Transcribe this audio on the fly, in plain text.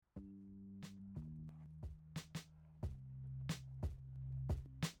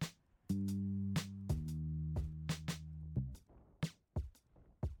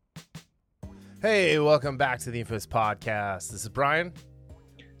Hey, welcome back to the Infamous Podcast. This is Brian,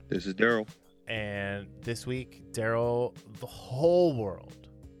 This is Daryl. and this week, Daryl, the whole world,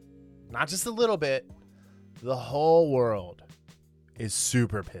 not just a little bit, the whole world is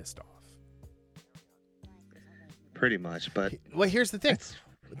super pissed off. Pretty much, but Well, here's the thing.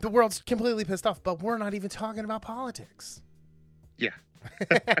 The world's completely pissed off, but we're not even talking about politics. yeah.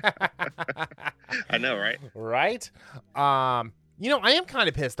 I know, right? Right? I am kind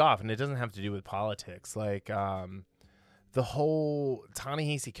of pissed off, and it doesn't have to do with politics. Like, the whole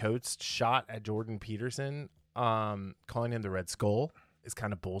Ta-Nehisi Coates shot at Jordan Peterson, calling him the Red Skull is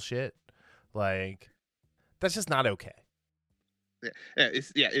kind of bullshit. Like, that's just not okay.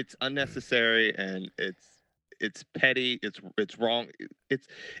 It's unnecessary and it's petty. It's wrong.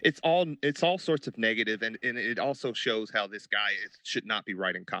 It's all sorts of negative, and it also shows how this guy should not be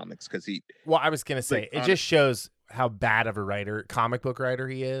writing comics because he. Well, I was gonna say it just shows how bad of a comic book writer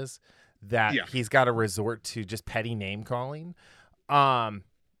he is. That he's got to resort to just petty name calling, and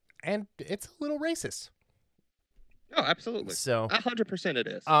it's a little racist. Oh, absolutely. So 100% it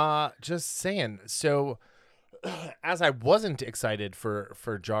is. Just saying. So, as I wasn't excited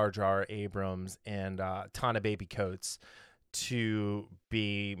for Jar Jar Abrams and Tana Baby Coates to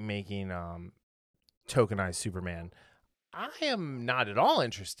be making tokenized Superman, I am not at all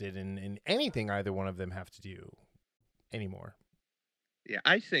interested in anything either one of them have to do anymore. Yeah,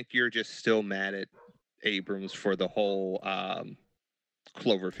 I think you're just still mad at Abrams for the whole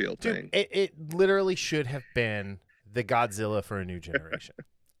Cloverfield thing. It literally should have been the Godzilla for a new generation.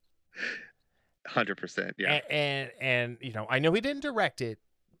 100%, yeah. And I know he didn't direct it,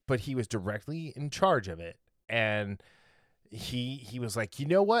 but he was directly in charge of it. And he was like, you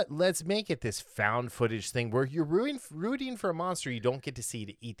know what? Let's make it this found footage thing where you're rooting for a monster you don't get to see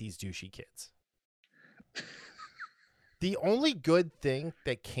to eat these douchey kids. The only good thing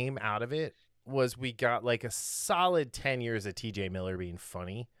that came out of it was we got like a solid 10 years of TJ Miller being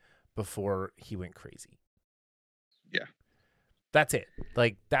funny before he went crazy. Yeah. That's it.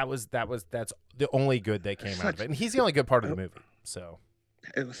 Like that's the only good that came out of it. And he's the only good part of the movie. So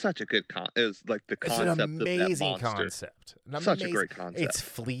it was such a good it was like the concept it's an amazing of that monster. concept. Such a great concept. It's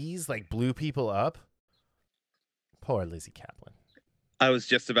fleas like blew people up. Poor Lizzie Kaplan. I was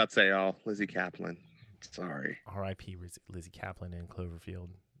just about to say, oh, Lizzie Kaplan. Sorry. R.I.P. Lizzie Kaplan and Cloverfield.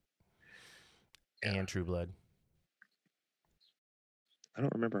 And True Blood. I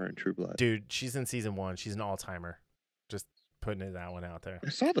don't remember her in True Blood. Dude, she's in season 1. She's an all-timer. Just putting that one out there. I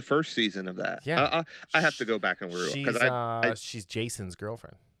saw the first season of that. Yeah. I have to go back and real. She's Jason's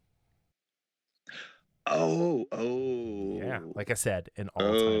girlfriend. Oh. Yeah, like I said, an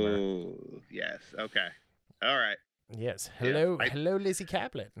all-timer. Oh, yes. Okay. All right. Yes. Hello, Lizzie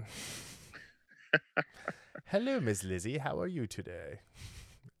Kaplan. Hello, Miss Lizzie. How are you today?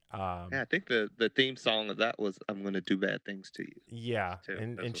 I think the theme song of that was "I'm Gonna Do Bad Things to You." Yeah,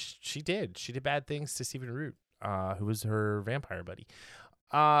 and she did. She did bad things to Stephen Root, who was her vampire buddy.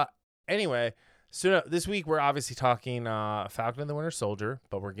 Anyway, so this week we're obviously talking Falcon and the Winter Soldier,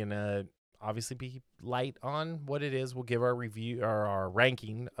 but we're gonna obviously be light on what it is. We'll give our review or our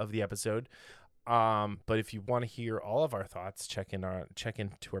ranking of the episode. But if you want to hear all of our thoughts, check into our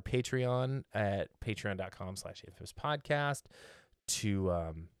Patreon at patreon.com/infamouspodcast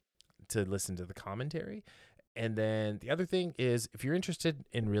to listen to the commentary. And then the other thing is, if you're interested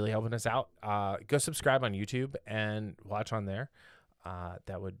in really helping us out, go subscribe on YouTube and watch on there.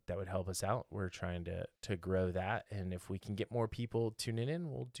 That would help us out. We're trying to grow that, and if we can get more people tuning in,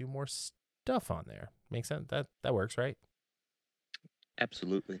 we'll do more stuff on there. Makes sense? That works, right?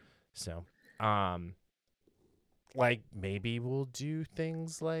 Absolutely. So. Like maybe we'll do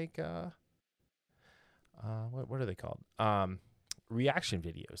things like what are they called? Reaction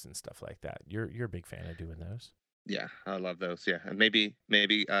videos and stuff like that. You're a big fan of doing those. Yeah, I love those. Yeah, and maybe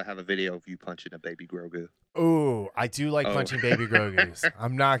have a video of you punching a baby Grogu. Oh, I do like punching baby Grogus.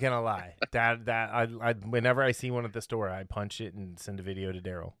 I'm not gonna lie. That I whenever I see one at the store, I punch it and send a video to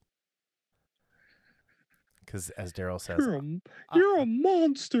Daryl. Because as Daryl says, you're a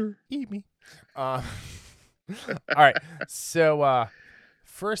monster. Eat me. All right. So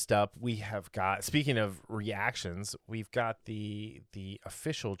first up, we have got, speaking of reactions, we've got the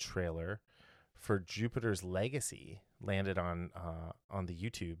official trailer for Jupiter's Legacy landed on the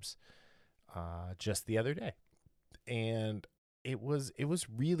YouTubes just the other day, and it was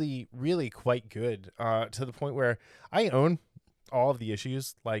really, really quite good to the point where I own all of the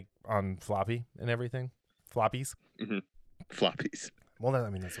issues like on floppy and everything. Floppies. Mm-hmm. Floppies. Well, that's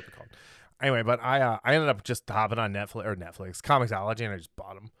what they're called. Anyway, but I ended up just hopping on Netflix, Comixology, and I just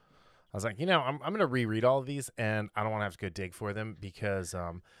bought them. I was like, I'm going to reread all of these, and I don't want to have to go dig for them because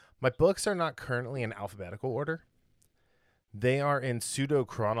My books are not currently in alphabetical order. They are in pseudo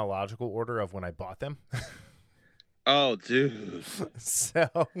chronological order of when I bought them. Oh, dude, So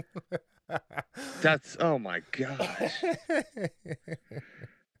that's oh my gosh.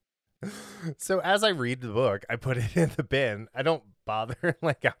 so as I read the book, I put it in the bin. I don't bother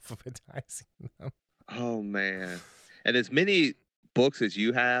like alphabetizing them. Oh man, and as many books as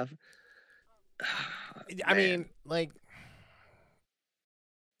you have, I man. mean, like,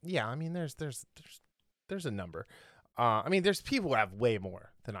 yeah. I mean, there's a number. I mean, there's people who have way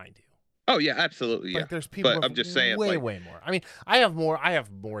more than I do. Oh yeah, absolutely, yeah. Like, there's people But who I'm have just saying, way, like, way more. I mean, I have more. I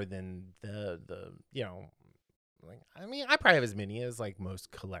have more than the like. I mean, I probably have as many as like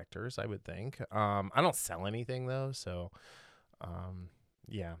most collectors. I would think. I don't sell anything though, so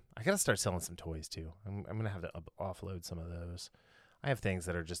yeah, I gotta start selling some toys too. I'm gonna have to offload some of those. I have things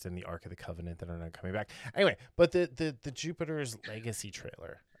that are just in the Ark of the Covenant that are not coming back. Anyway, but the Jupiter's Legacy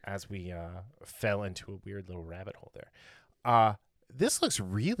trailer, as we fell into a weird little rabbit hole there. This looks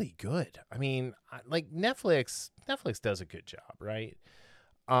really good. I mean, like Netflix does a good job, right?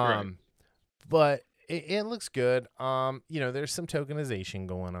 right. But it looks good. There's some tokenization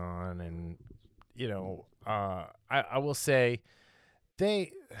going on, and I will say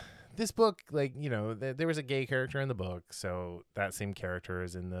this book, like, there was a gay character in the book, so that same character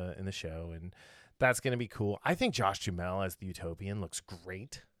is in the show, and that's gonna be cool. I think Josh Duhamel as the Utopian looks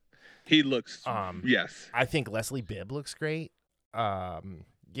great. He looks, yes. I think Leslie Bibb looks great. I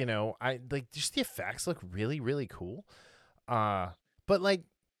like just the effects look really, really cool. But like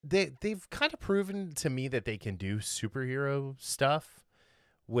they've kind of proven to me that they can do superhero stuff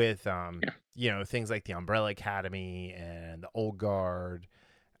with things like the Umbrella Academy and the Old Guard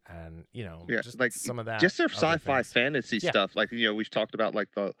and Yeah, just like some of that just their other sci-fi things. fantasy Yeah. stuff. Like we've talked about like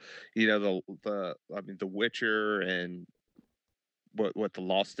the I mean, The Witcher and what the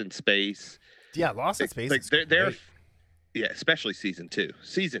Lost in Space. Yeah, Lost in Space Like is they're great. yeah, especially season 2.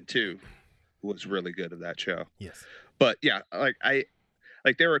 Season 2 was really good of that show. Yes. But yeah,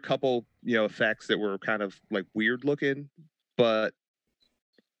 like there were a couple effects that were kind of like weird looking, but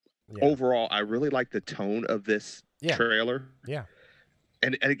Yeah. overall I really like the tone of this Yeah. trailer. Yeah.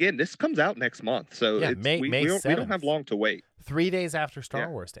 And again, this comes out next month, so Yeah, it's May we don't 7th. have long to wait. 3 days after Star Yeah.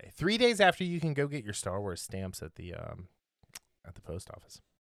 Wars Day. 3 days after you can go get your Star Wars stamps at the post office.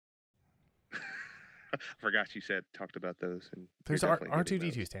 I forgot you talked about those. And There's you're definitely getting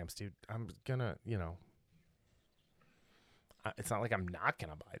R2D2 those. stamps, dude. I'm gonna, it's not like I'm not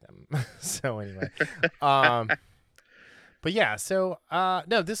gonna buy them. So anyway, but yeah, so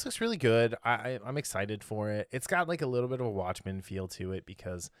no, this looks really good. I'm excited for it. It's got like a little bit of a Watchmen feel to it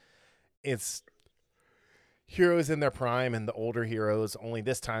because it's heroes in their prime and the older heroes. Only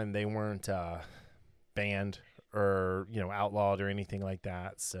this time they weren't banned or outlawed or anything like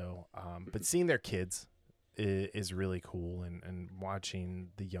that. So, but seeing their kids is really cool, and watching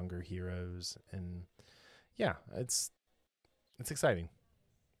the younger heroes, and yeah, it's exciting.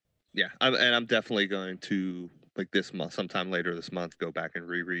 Yeah, I'm definitely going to like this month, sometime later this month, go back and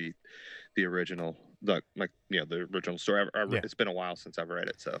reread the original, the original story. Yeah. It's been a while since I've read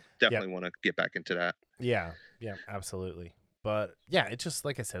it, so definitely want to get back into that. Yeah, absolutely. But yeah, it just,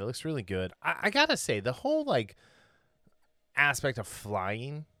 like I said, it looks really good. I gotta say, the whole like aspect of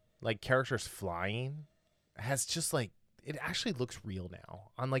flying, like characters flying, has just like, it actually looks real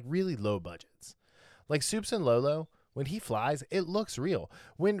now on like really low budgets. Like Soups and Lolo, when he flies, it looks real.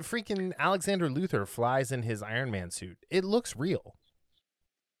 When freaking Alexander Luthor flies in his Iron Man suit, it looks real.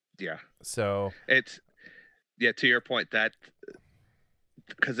 Yeah. So it's to your point, that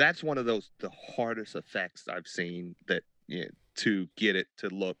because that's one of the hardest effects I've seen, that to get it to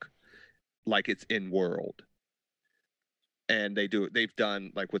look like it's in world. And they've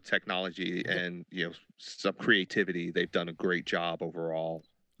done, like, with technology and some creativity, they've done a great job overall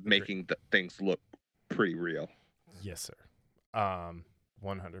making the things look pretty real. Yes, sir.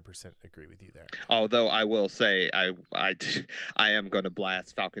 100% agree with you there. Although I will say, I am going to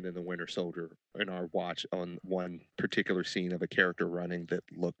blast Falcon and the Winter Soldier in our watch on one particular scene of a character running that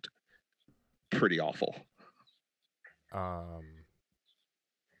looked pretty awful. I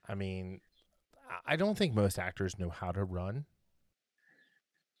mean, I don't think most actors know how to run.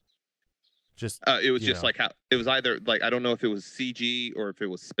 Just it was just like how it was either like, I don't know if it was CG or if it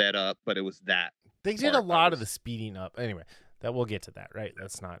was sped up, but it was that. They did a lot of the speeding up. Anyway, that we'll get to that, right?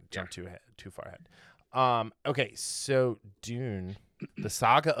 Let's not jump too far ahead. Okay, so Dune, the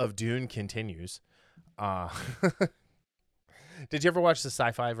saga of Dune continues. Did you ever watch the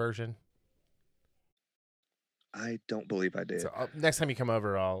sci-fi version? I don't believe I did. So next time you come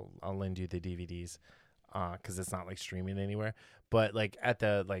over, I'll lend you the DVDs. because it's not like streaming anywhere. But like at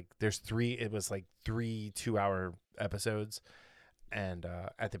the there's three. It was like 3 2-hour episodes, and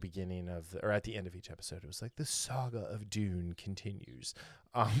at the beginning of or at the end of each episode, it was like the saga of Dune continues.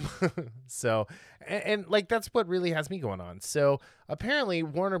 Um, so and like that's what really has me going on. So apparently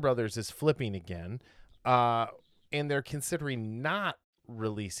Warner Brothers is flipping again, and they're considering not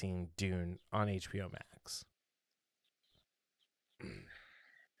releasing Dune on HBO Max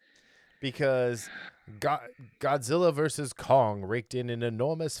because Godzilla vs. Kong raked in an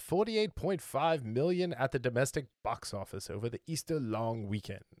enormous $48.5 million at the domestic box office over the Easter long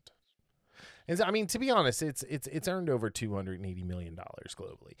weekend. And so, I mean, to be honest, it's earned over $280 million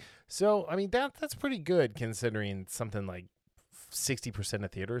globally. So, I mean, that's pretty good considering something like 60%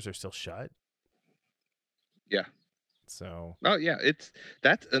 of theaters are still shut. Yeah. So. Oh yeah,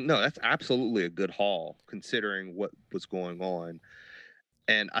 that's absolutely a good haul considering what was going on.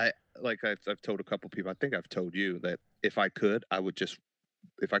 And I've told a couple people, I think I've told you that if I could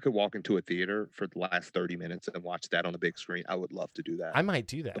walk into a theater for the last 30 minutes and watch that on the big screen, I would love to do that. I might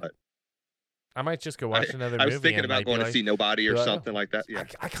do that. But I might just go watch another movie. I was thinking about going to see Nobody or something like that. Yeah.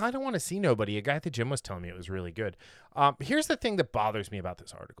 I kind of want to see Nobody. A guy at the gym was telling me it was really good. Here's the thing that bothers me about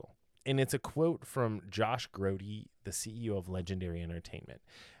this article. And it's a quote from Josh Grody, the CEO of Legendary Entertainment.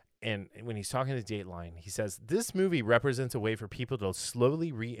 And when he's talking to Dateline, he says, this movie represents a way for people to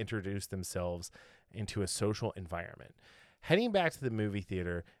slowly reintroduce themselves into a social environment. Heading back to the movie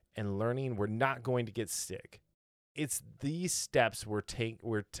theater and learning we're not going to get sick. It's these steps we're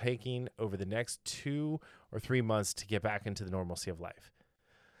taking over the next 2 or 3 months to get back into the normalcy of life.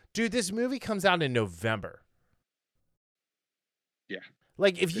 Dude, this movie comes out in November. Yeah.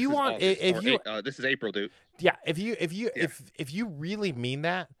 Like if you want, this is April, dude. Yeah. If you really mean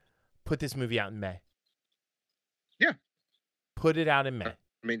that, put this movie out in May. Yeah. Put it out in May. I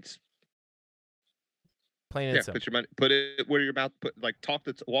mean, plain and simple. Put your money, put it where your mouth.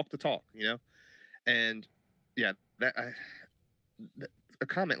 Walk the talk. You know, and yeah, a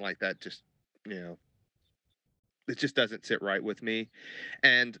comment like that just, it just doesn't sit right with me.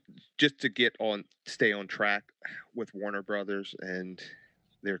 And just to stay on track with Warner Brothers and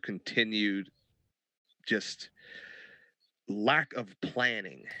their continued just lack of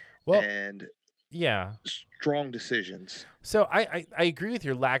planning and strong decisions. So I agree with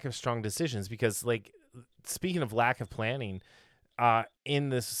your lack of strong decisions because, like, speaking of lack of planning, in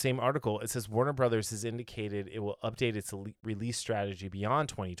this same article, it says Warner Brothers has indicated it will update its release strategy beyond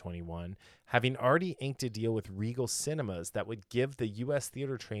 2021, having already inked a deal with Regal Cinemas that would give the U.S.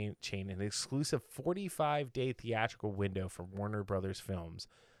 theater chain an exclusive 45-day theatrical window for Warner Brothers films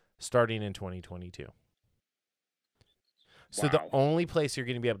starting in 2022. So the only place you're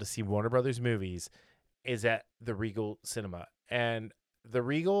going to be able to see Warner Brothers movies is at the Regal Cinema. And the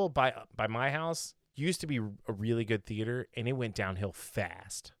Regal by my house used to be a really good theater, and it went downhill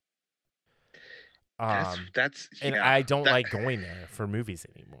fast. And I don't like going there for movies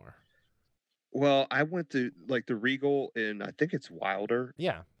anymore. Well, I went to the Regal in, I think it's Wilder,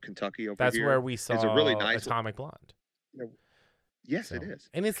 Kentucky over That's here. where we saw it's a really nice Atomic Blonde. Yes, it is.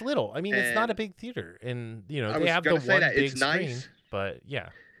 And it's little. I mean, it's not a big theater, and they have the one big screen. Nice, but yeah,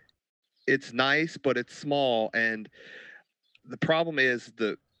 it's nice, but it's small, and the problem is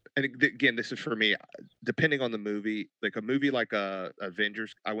and again, this is for me, depending on the movie, like a movie like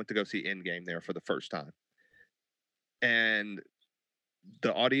Avengers, I went to go see Endgame there for the first time. And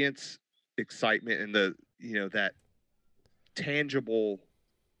the audience excitement and that tangible,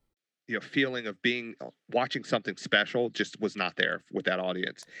 feeling of watching something special just was not there with that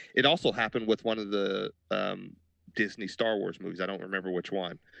audience. It also happened with one of the Disney Star Wars movies. I don't remember which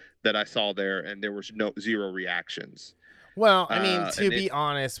one that I saw there, and there was zero reactions. Well, I mean, to be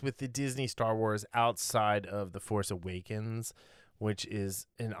honest, with the Disney Star Wars outside of The Force Awakens, which is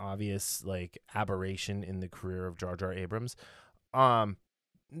an obvious aberration in the career of Jar Jar Abrams,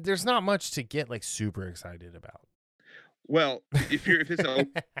 there's not much to get super excited about. Well, if it's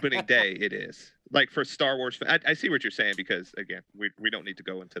an opening day, it is. Like for Star Wars, I see what you're saying because again, we don't need to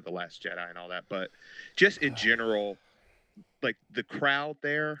go into The Last Jedi and all that, but just in general, the crowd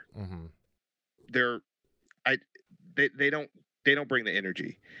there, they don't bring the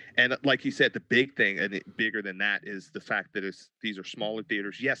energy. And like you said, the big thing, and bigger than that, is the fact that these are smaller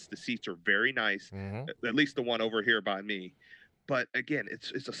theaters. Yes, the seats are very nice, at least the one over here by me. But again,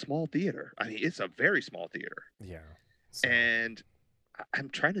 it's a small theater. I mean, it's a very small theater. Yeah. So. And I'm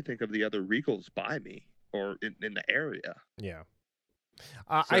trying to think of the other Regals by me or in the area. Yeah.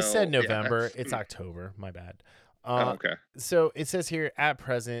 I said November. It's October. My bad. Okay. So it says here, at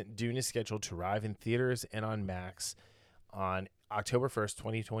present, Dune is scheduled to arrive in theaters and on Max on October 1st,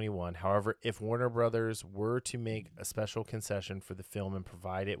 2021. However, if Warner Brothers were to make a special concession for the film and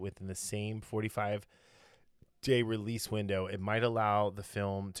provide it within the same 45-day release window, it might allow the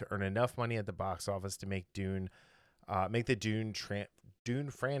film to earn enough money at the box office to make the Dune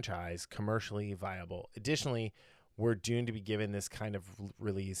franchise commercially viable. Additionally, were Dune to be given this kind of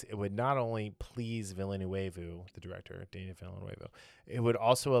release, it would not only please Villeneuve, the director, Denis Villeneuve, it would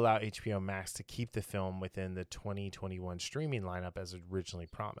also allow HBO Max to keep the film within the 2021 streaming lineup as originally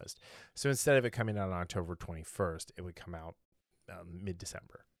promised. So instead of it coming out on October 21st, it would come out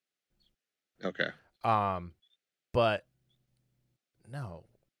mid-December. Okay. But no,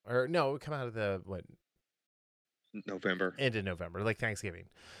 it would come out of the November. End of November, like Thanksgiving.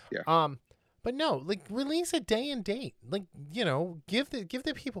 Yeah. But no, like release a day and date. Like, give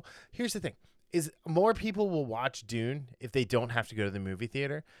the people. Here's the thing: is more people will watch Dune if they don't have to go to the movie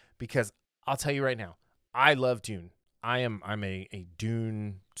theater. Because I'll tell you right now, I love Dune. I'm a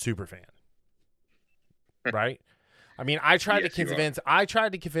Dune super fan. Right? I mean, I tried to convince a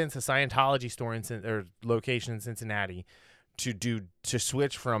Scientology store or location in Cincinnati to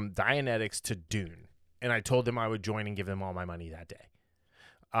switch from Dianetics to Dune, and I told them I would join and give them all my money that day.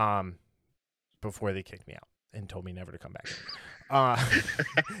 Before they kicked me out and told me never to come back.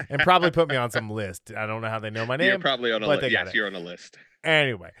 And probably put me on some list. I don't know how they know my name. You're probably on a list. Yes, you're on a list.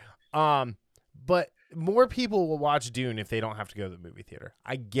 Anyway, but more people will watch Dune if they don't have to go to the movie theater.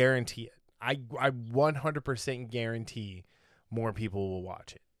 I guarantee it. I 100% guarantee more people will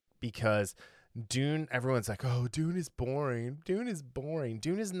watch it because Dune, everyone's like, oh, Dune is boring. Dune is boring.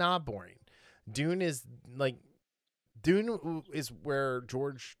 Dune is not boring. Dune is where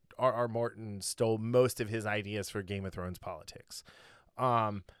George R.R. Martin stole most of his ideas for Game of Thrones politics,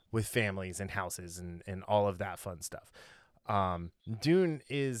 with families and houses and all of that fun stuff. Dune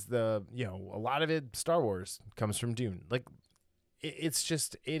is a lot of it, Star Wars comes from Dune. Like, it's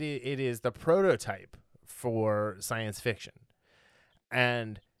just, it is the prototype for science fiction.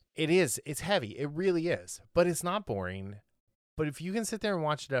 And it's heavy. It really is, but it's not boring. But if you can sit there and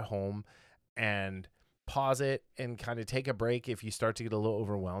watch it at home and pause it and kind of take a break if you start to get a little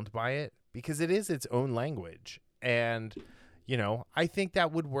overwhelmed by it, because it is its own language. And, I think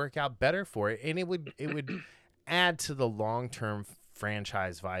that would work out better for it. And it would add to the long-term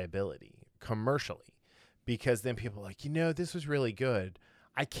franchise viability commercially, because then people are like, this was really good.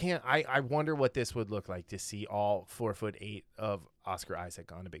 I wonder what this would look like to see all 4'8" of Oscar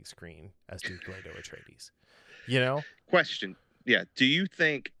Isaac on a big screen as Duke Leto Atreides. Question. Yeah. Do you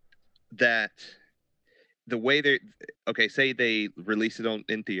think that the way say they release it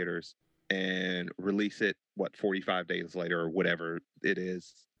in theaters and release it 45 days later or whatever it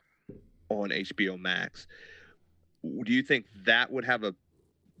is on HBO Max, do you think that would have a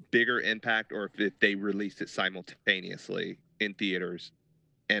bigger impact, or if they released it simultaneously in theaters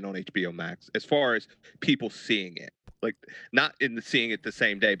and on HBO Max, as far as people seeing it, like not seeing it the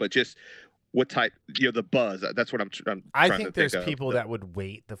same day, but just what type, the buzz? That's what I'm trying to think there's people that would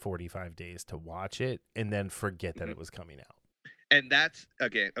wait the 45 days to watch it and then forget that it was coming out. And that's,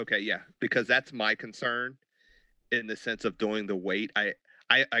 again, okay, yeah, because that's my concern in the sense of doing the wait. I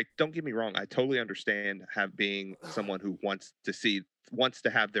don't get me wrong, I totally understand being someone who wants to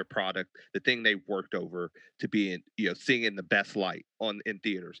have their product, the thing they worked over, to be in, seeing in the best light in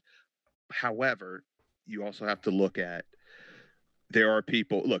theaters. However, you also have to look at,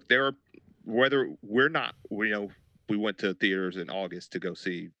 whether we went to theaters in August to go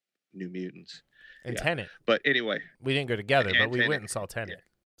see New Mutants and Tenet. But anyway, we didn't go together, but we went and saw Tenet. Yeah.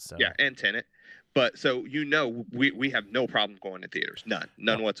 So yeah, and Tenet. But so we have no problem going to theaters,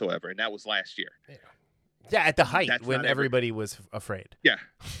 none whatsoever, and that was last year. Yeah, at the height when everybody was afraid. Yeah.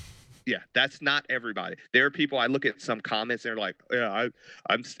 Yeah, that's not everybody. There are people, I look at some comments, they're like, yeah,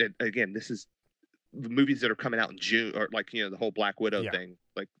 again, this is the movies that are coming out in June, or the whole Black Widow thing.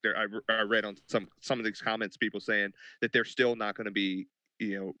 Like I read on some of these comments, people saying that they're still not going to be,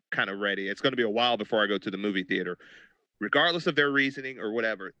 kind of ready. It's going to be a while before I go to the movie theater. Regardless of their reasoning or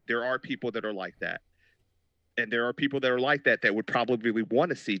whatever, there are people that are like that. And there are people that are like that would probably want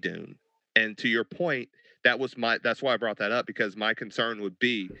to see Dune. And to your point, that's why I brought that up, because my concern would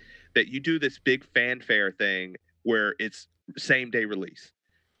be that you do this big fanfare thing where it's same day release.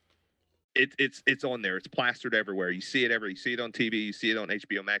 It's on there. It's plastered everywhere. You see it you see it on TV, you see it on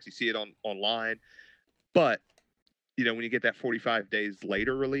HBO Max, you see it online. But when you get that 45 days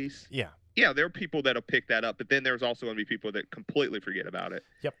later release, yeah, there are people that'll pick that up, but then there's also going to be people that completely forget about it.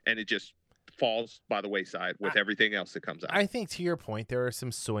 Yep. And it just falls by the wayside with everything else that comes out. I think, to your point, there are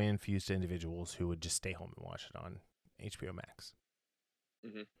some soy-infused individuals who would just stay home and watch it on HBO Max.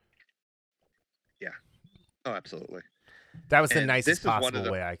 Mm-hmm. Yeah. Oh, absolutely. That was the And nicest this is one of possible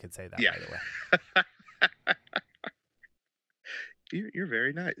the way I could say that, yeah. by the way. You're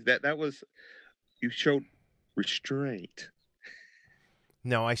very nice. That was you showed restraint.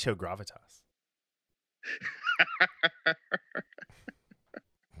 No, I showed gravitas.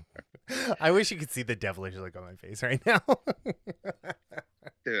 I wish you could see the devilish look on my face right now.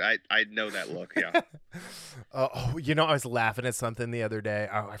 Dude, I know that look. Yeah. Oh, you know, I was laughing at something the other day.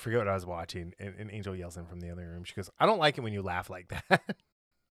 Oh, I forget what I was watching, and Angel yells in from the other room. She goes, "I don't like it when you laugh like that."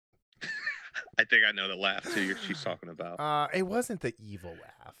 I think I know the laugh too. She's talking about. It wasn't the evil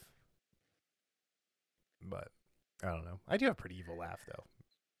laugh, but I don't know. I do have a pretty evil laugh though,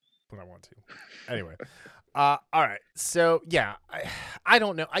 when I want to. Anyway, all right. So yeah, I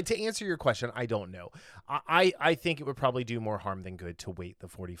don't know. To answer your question, I don't know. I think it would probably do more harm than good to wait the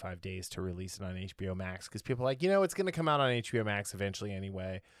 45 days to release it on HBO Max, because people are like, it's going to come out on HBO Max eventually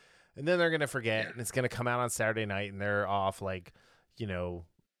anyway, and then they're going to forget, and it's going to come out on Saturday night, and they're off like,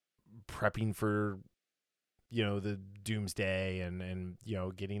 prepping for the doomsday and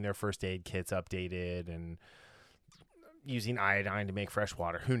getting their first aid kits updated and using iodine to make fresh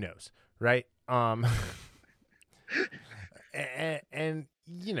water. Who knows, right? And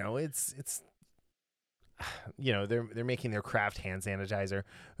it's they're making their craft hand sanitizer.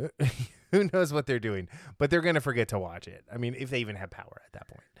 Who knows what they're doing, but they're gonna forget to watch it. I mean, if they even have power at that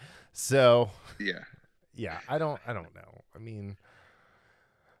point. So yeah, I don't know. I mean,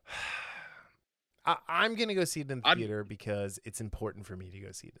 I'm gonna go see it in the theater because it's important for me to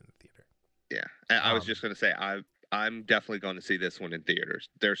go see it in the theater. Yeah, I was just gonna say I'm definitely going to see this one in theaters.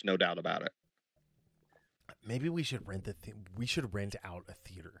 There's no doubt about it. Maybe we should rent we should rent out a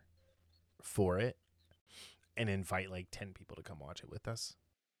theater for it and invite like 10 people to come watch it with us.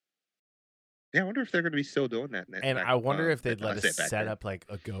 Yeah, I wonder if they're going to be still doing that. And I wonder if they'd let us set up like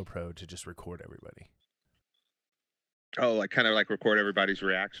a GoPro to just record everybody. Oh, like kind of like record everybody's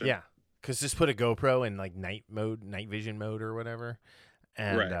reaction. Yeah, because just put a GoPro in like night vision mode or whatever,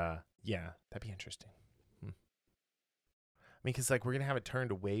 and yeah, that'd be interesting. I mean, because like we're gonna have it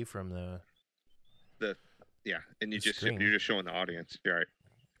turned away from the and you're just showing the audience. You're right.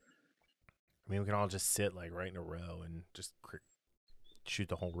 I mean, we can all just sit like right in a row and just shoot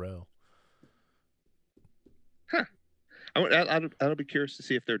the whole row. Huh. I'll be curious to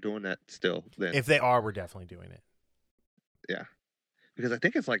see if they're doing that still. Then, if they are, we're definitely doing it. Yeah, because I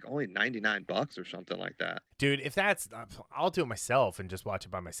think it's like only $99 or something like that. Dude, if that's, I'll do it myself and just watch it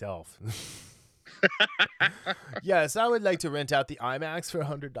by myself. Yes, I would like to rent out the IMAX for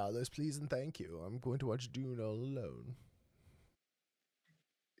 $100, please and thank you. I'm going to watch Dune all alone.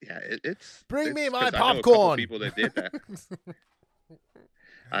 Yeah, it's bring me my I popcorn. know a couple people that did that.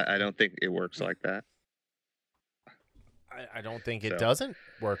 I don't think it works like that. I don't think it doesn't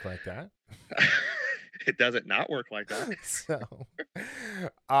work like that. It doesn't not work like that. So,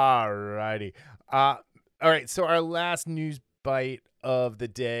 all righty. All right. So our last news bite of the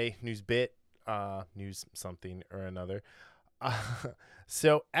day, news bit, news something or another.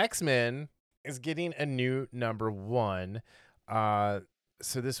 So X-Men is getting a new #1.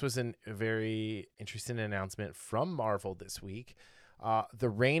 So this was a very interesting announcement from Marvel this week. The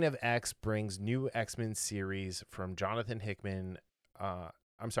Reign of X brings new X-Men series from Jonathan Hickman.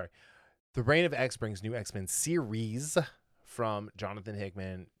 The Reign of X brings new X-Men series from Jonathan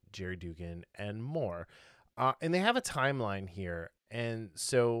Hickman, Jerry Dugan, and more. And they have a timeline here. And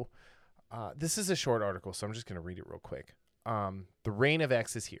so this is a short article, so I'm just going to read it real quick. The Reign of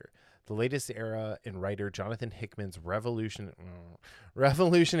X is here. The latest era in writer Jonathan Hickman's revolutionary,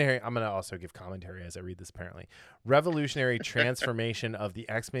 I'm going to also give commentary as I read this apparently. Revolutionary transformation of the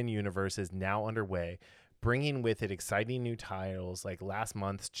X-Men universe is now underway, bringing with it exciting new titles like last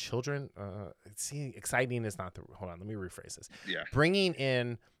month's Children. Exciting is not the. Hold on, let me rephrase this. Yeah. Bringing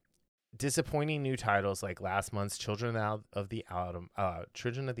in disappointing new titles like last month's Children of the Atom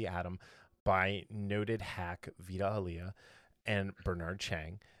by noted hack Vita Alia and Bernard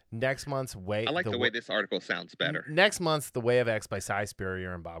Chang. Next month's Way. I like the way this article sounds better. Next month's The Way of X by Cy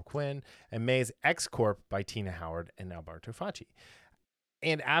Spurrier and Bob Quinn, and May's X Corp by Tina Howard and Alberto Facci.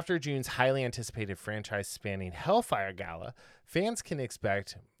 And after June's highly anticipated franchise-spanning Hellfire Gala, fans can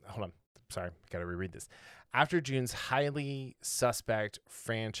expect... Hold on. Sorry, got to reread this. After June's highly suspect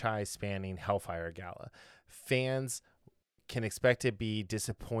franchise-spanning Hellfire Gala, fans can expect to be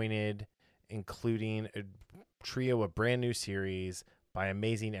disappointed, including a trio of brand new series by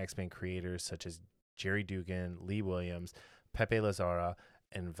amazing X-Men creators such as Jerry Dugan, Lee Williams, Pepe Lazara,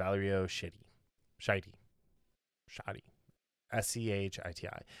 and Valerio Schiti. Schiti.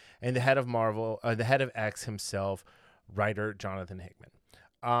 And the head of Marvel, the head of X himself, writer Jonathan Hickman.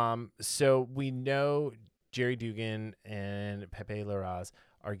 So we know Jerry Dugan and Pepe Larraz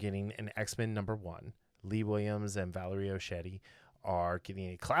are getting an X-Men #1. Lee Williams and Valerio Schetti are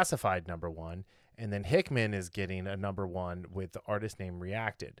getting a classified #1. And then Hickman is getting a #1 with the artist name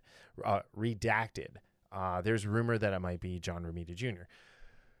Redacted. There's rumor that it might be John Romita Jr.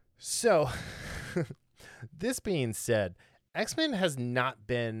 So, this being said, X-Men has not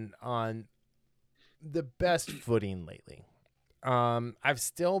been on the best footing lately. I've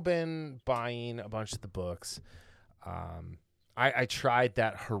still been buying a bunch of the books. I tried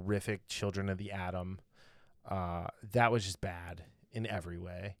that horrific Children of the Atom. That was just bad in every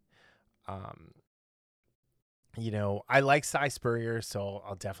way. I like Cy Spurrier, so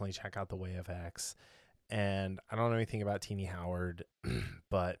I'll definitely check out The Way of X. And I don't know anything about Teenie Howard,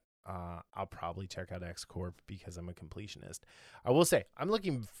 but I'll probably check out X Corp because I'm a completionist. I will say I'm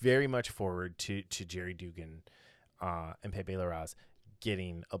looking very much forward to Jerry Dugan and Pepe Larraz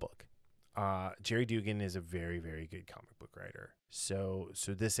getting a book. Jerry Dugan is a very, very good comic book writer, so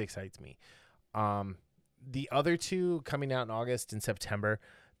this excites me. The other two coming out in August and September,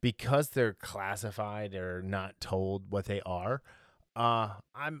 because they're classified or not told what they are,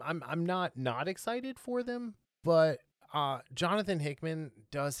 I'm not excited for them. But Jonathan Hickman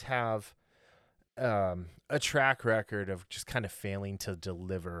does have a track record of just kind of failing to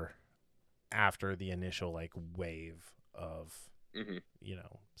deliver after the initial wave of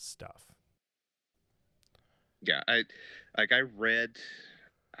stuff. Yeah, I read.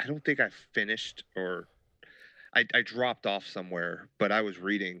 I don't think I finished, or I dropped off somewhere, but I was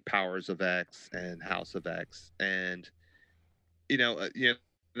reading Powers of X and House of X, and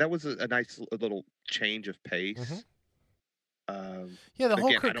that was a nice little change of pace. Yeah, the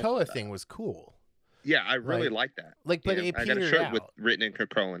whole Krakoa thing was cool. Yeah, I really like that. But it I got a petered shirt out. written in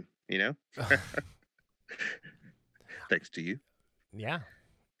Krakoan, Thanks to you. Yeah,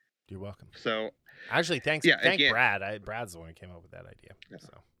 you're welcome. So actually, thank Brad. Brad's the one who came up with that idea. Yeah.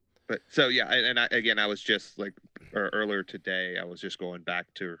 I was just earlier today, I was just going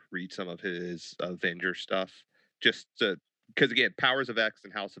back to read some of his Avenger stuff, just because again, Powers of X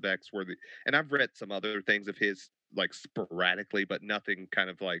and House of X and I've read some other things of his sporadically, but nothing kind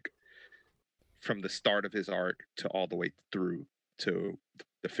of from the start of his arc to all the way through to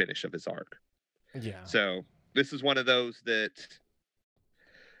the finish of his arc. Yeah. So this is one of those that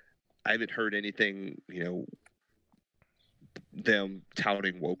I haven't heard anything, them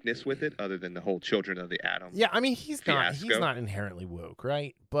touting wokeness with it, other than the whole Children of the Atom. Yeah, I mean he's not inherently woke,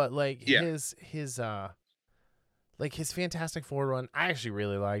 right? But his Fantastic Four run, I actually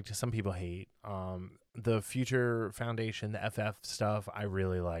really liked. Some people hate. The Future Foundation, the FF stuff, I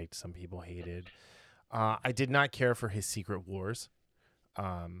really liked. Some people hated. I did not care for his Secret Wars.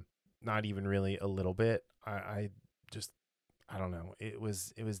 Not even really a little bit. I don't know. It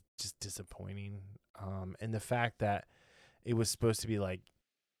was just disappointing. And the fact that it was supposed to be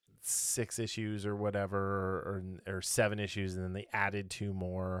 6 issues or whatever, or 7 issues, and then they added 2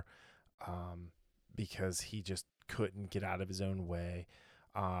 more because he just couldn't get out of his own way.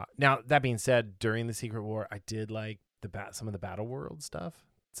 Now, that being said, during the Secret War, I did like some of the Battle World stuff.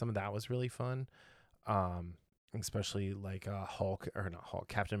 Some of that was really fun. Especially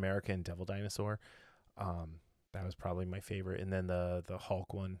Captain America and Devil Dinosaur. That was probably my favorite. And then the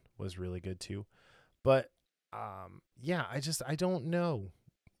Hulk one was really good too. But I don't know.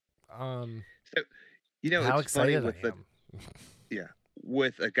 So how it's excited funny I am. Yeah,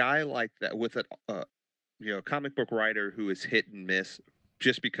 with a guy like that, with a comic book writer who is hit and miss,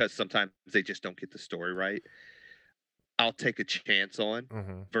 just because sometimes they just don't get the story right, I'll take a chance on,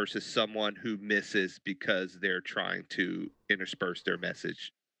 versus someone who misses because they're trying to intersperse their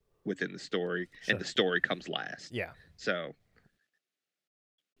message within the story, and the story comes last. Yeah. So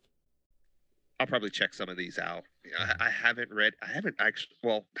I'll probably check some of these out. I haven't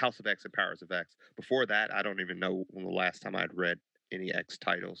actually, House of X and Powers of X. Before that, I don't even know when the last time I'd read any X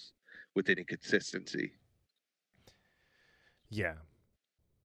titles with any consistency. Yeah.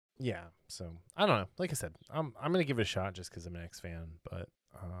 Yeah. So I don't know. Like I said, I'm gonna give it a shot just because I'm an X fan, but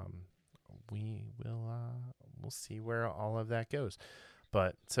we'll see where all of that goes.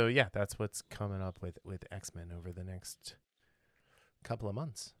 But so yeah, that's what's coming up with X-Men over the next couple of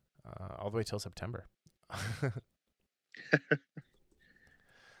months, all the way till September.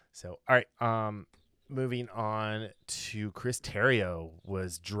 So all right, moving on to Chris Terrio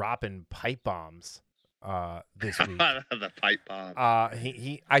was dropping pipe bombs this week. The pipe bomb.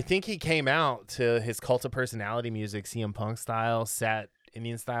 I think he came out to his Cult of Personality music, CM Punk style, sat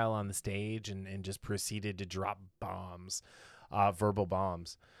Indian style on the stage and just proceeded to drop bombs, verbal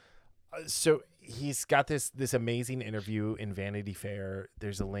bombs. So he's got this amazing interview in Vanity Fair.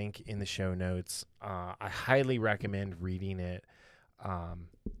 There's a link in the show notes. I highly recommend reading it. Um,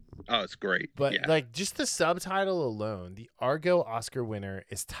 Oh, it's great. but Yeah. like just the subtitle alone, the Argo Oscar winner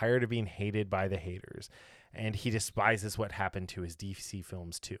is tired of being hated by the haters, and he despises what happened to his DC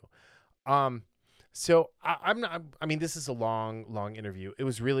films too. Um, so I'm not. I mean, this is a long interview. It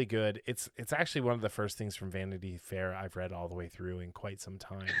was really good. It's actually one of the first things from Vanity Fair I've read all the way through in quite some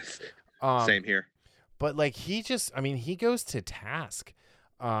time. Um, Same here. but like he goes to task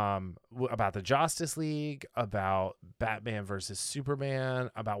about the Justice League, about Batman versus Superman,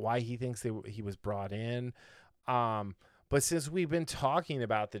 about why he thinks he was brought in. But since we've been talking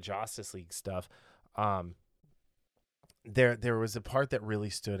about the Justice League stuff, um, there was a part that really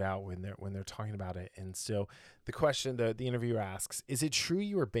stood out when they're talking about it. And so the question the interviewer asks, is it true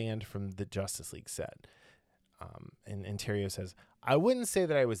you were banned from the Justice League set? And Terrio says, I wouldn't say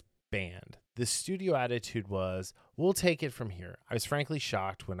that I was banned. The studio attitude was, we'll take it from here. I was frankly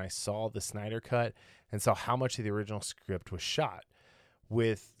shocked when I saw the Snyder cut and saw how much of the original script was shot.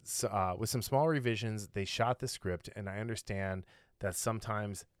 With some small revisions, they shot the script, and I understand that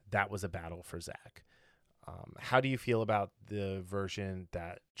sometimes that was a battle for Zach. How do you feel about the version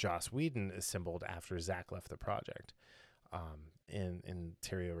that Joss Whedon assembled after Zach left the project? And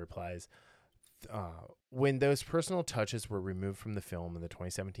Terrio replies, when those personal touches were removed from the film in the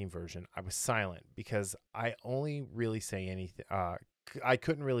 2017 version, I was silent because I only really say anything. I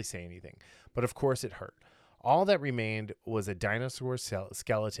couldn't really say anything, but of course it hurt. All that remained was a dinosaur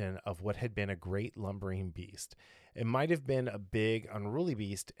skeleton of what had been a great lumbering beast. It might have been a big, unruly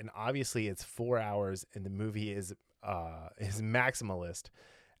beast, and obviously it's 4 hours, and the movie is maximalist,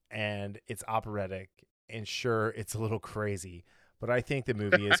 and it's operatic, and sure, it's a little crazy, but I think the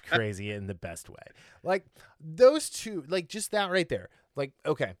movie is crazy in the best way. Like those two, like just that right there. Like,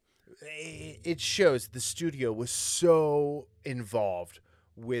 okay, it shows the studio was so involved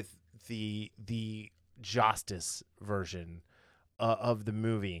with the Justice version of the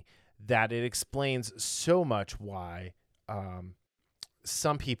movie that it explains so much why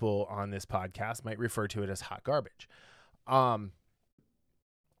some people on this podcast might refer to it as hot garbage. But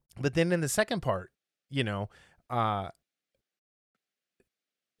then in the second part, you know,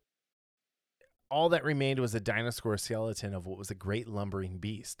 all that remained was a dinosaur skeleton of what was a great lumbering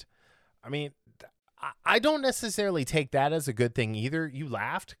beast. I mean, I don't necessarily take that as a good thing either. You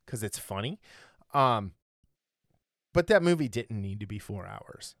laughed because it's funny. But that movie didn't need to be 4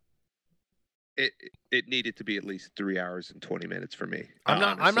 hours. It needed to be at least 3 hours and 20 minutes for me.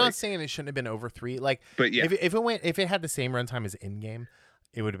 I'm not saying it shouldn't have been over 3. Like, but yeah, if it had the same runtime as Endgame,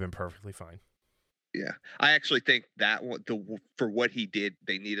 it would have been perfectly fine. Yeah, I actually think that for what he did,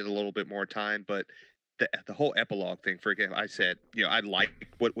 they needed a little bit more time. But the whole epilogue thing, for example, I said, I liked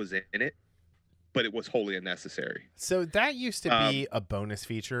what was in it, but it was wholly unnecessary. So that used to be a bonus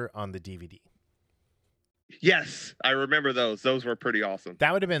feature on the DVD. Yes, I remember those. Those were pretty awesome.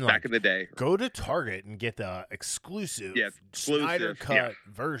 That would have been back in the day. Go to Target and get the exclusive Snyder Cut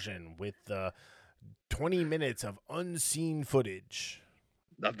version with the 20 minutes of unseen footage.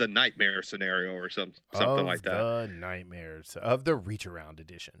 Of the nightmare scenario or something like that. The nightmares of the reach around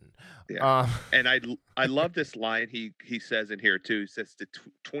edition. Yeah. And I love this line he says in here too. He says the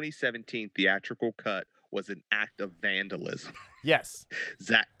 2017 theatrical cut was an act of vandalism. Yes.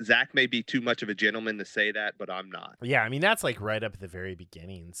 Zach may be too much of a gentleman to say that, but I'm not. Yeah, I mean that's like right up at the very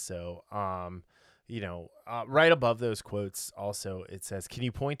beginning. So right above those quotes also it says, can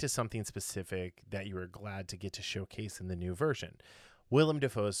you point to something specific that you were glad to get to showcase in the new version? Willem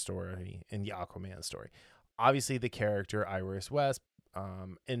Dafoe's story and the Aquaman story. Obviously, the character Iris West,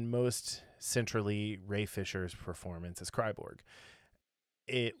 and most centrally, Ray Fisher's performance as Cyborg.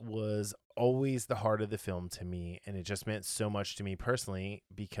 It was always the heart of the film to me, and it just meant so much to me personally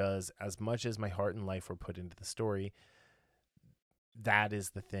because as much as my heart and life were put into the story, that is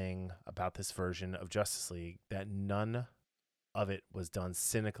the thing about this version of Justice League, that none of it was done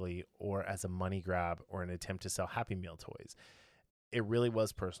cynically or as a money grab or an attempt to sell Happy Meal toys. It really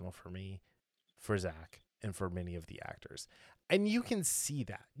was personal for me, for Zach, and for many of the actors. And you can see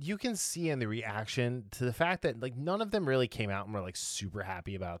that. You can see in the reaction to the fact that like none of them really came out and were like super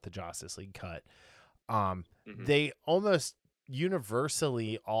happy about the Justice League cut. They almost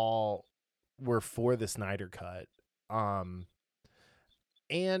universally all were for the Snyder cut. And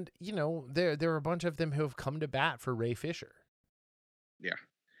there are a bunch of them who have come to bat for Ray Fisher. Yeah.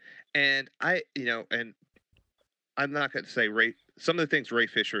 And and I'm not going to say some of the things Ray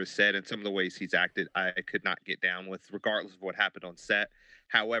Fisher has said and some of the ways he's acted, I could not get down with, regardless of what happened on set.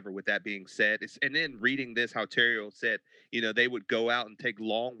 However, with that being said, and then reading this, how Terrio said, they would go out and take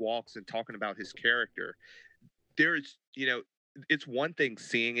long walks and talking about his character. There's, it's one thing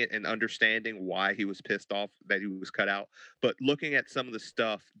seeing it and understanding why he was pissed off that he was cut out, but looking at some of the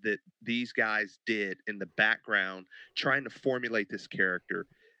stuff that these guys did in the background, trying to formulate this character,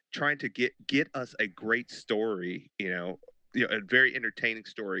 trying to get us a great story, a very entertaining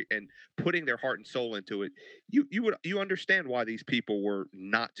story, and putting their heart and soul into it, you understand why these people were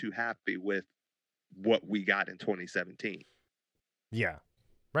not too happy with what we got in 2017. Yeah,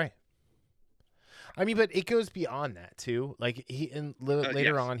 right. I mean, but it goes beyond that too. Like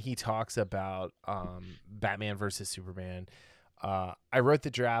later on, he talks about Batman versus Superman. I wrote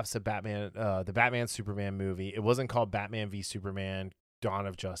the drafts of Batman, the Batman Superman movie. It wasn't called Batman v Superman: Dawn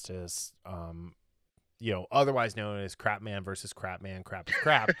of Justice. Otherwise known as Crapman versus Crapman. Crap is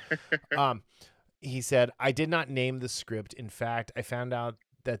crap. He said, I did not name the script. In fact, I found out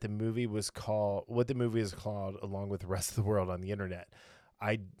that the movie was called what the movie is called along with the rest of the world on the internet.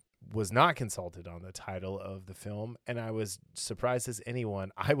 I was not consulted on the title of the film, and I was surprised as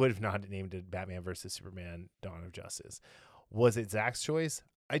anyone. I would have not named it Batman versus Superman: Dawn of Justice. Was it Zach's choice?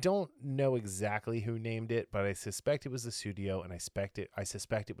 I don't know exactly who named it, but I suspect it was the studio, and I suspect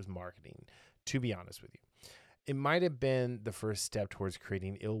it was marketing, to be honest with you. It might have been the first step towards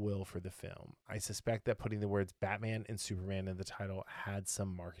creating ill will for the film. I suspect that putting the words Batman and Superman in the title had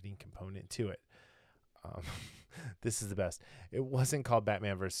some marketing component to it. This is the best. It wasn't called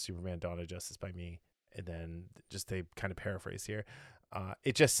Batman vs. Superman: Dawn of Justice by me. And then just they kind of paraphrase here.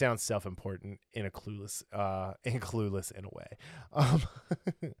 It just sounds self-important in clueless in a way.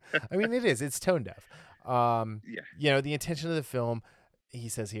 I mean, it is. It's tone deaf. The intention of the film, he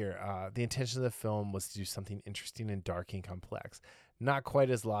says here, the intention of the film was to do something interesting and dark and complex. Not quite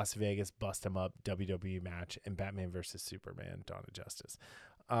as Las Vegas bust 'em up WWE match and Batman versus Superman: Dawn of Justice.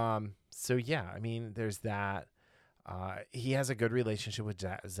 So yeah, I mean, there's that. He has a good relationship with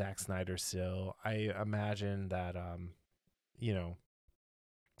Zack Snyder still. I imagine that,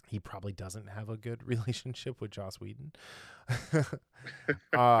 he probably doesn't have a good relationship with Joss Whedon.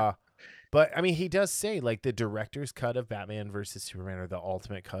 But I mean, he does say like the director's cut of Batman versus Superman, or the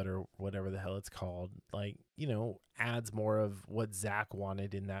ultimate cut, or whatever the hell it's called, like, adds more of what Zack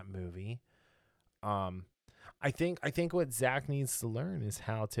wanted in that movie. I think what Zack needs to learn is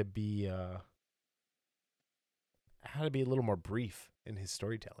how to be a little more brief in his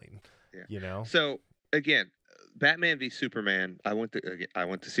storytelling. Yeah. So again, Batman v Superman, I went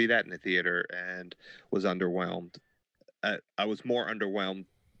to see that in the theater and was underwhelmed. I was more underwhelmed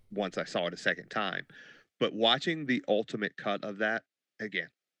once I saw it a second time. But watching the ultimate cut of that, again,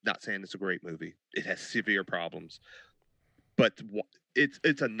 not saying it's a great movie. It has severe problems. But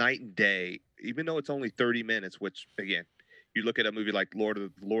it's a night and day, even though it's only 30 minutes, which, again, you look at a movie like Lord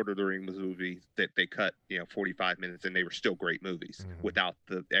of the Rings movie that they cut, 45 minutes, and they were still great movies without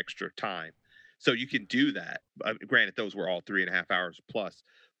the extra time. So you can do that. Granted, those were all 3.5 hours plus,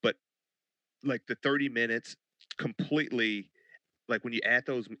 but like the 30 minutes completely, like when you add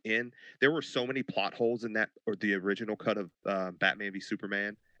those in, there were so many plot holes in that, or the original cut of Batman v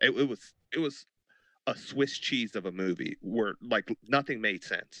Superman. It was a Swiss cheese of a movie where like nothing made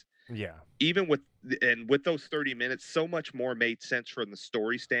sense. Yeah. Even with those 30 minutes, so much more made sense from the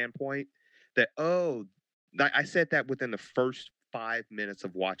story standpoint that, I said that within the first 5 minutes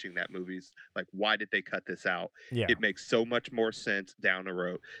of watching that movie's like, why did they cut this out? Yeah. It makes so much more sense down the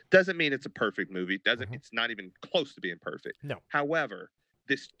road. Doesn't mean it's a perfect movie. It's not even close to being perfect. No. However,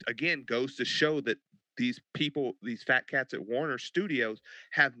 this again goes to show that these people, these fat cats at Warner Studios,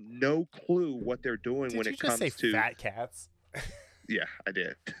 have no clue what they're doing when it comes to fat cats. Yeah, I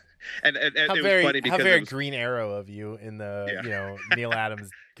did. And it was funny because how very Green Arrow of you in the Neil Adams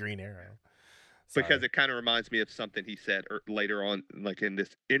Green Arrow. Sorry. Because it kind of reminds me of something he said later on, like in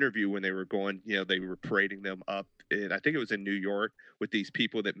this interview when they were going, they were parading them up I think it was in New York, with these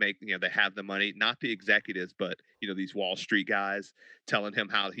people that make, they have the money, not the executives, but, these Wall Street guys telling him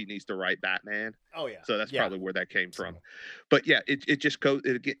how he needs to write Batman. Oh, yeah. So that's probably where that came from. But yeah, it just goes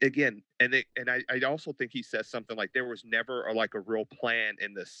again. And I also think he says something like there was never a real plan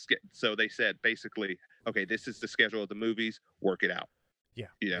in this. So they said basically, okay, this is the schedule of the movies, work it out. Yeah.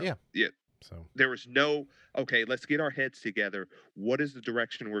 Yeah. So there was no, okay, let's get our heads together. What is the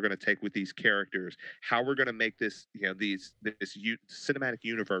direction we're going to take with these characters? How we're going to make this, this cinematic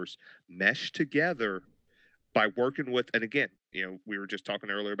universe mesh together by working with, and again, we were just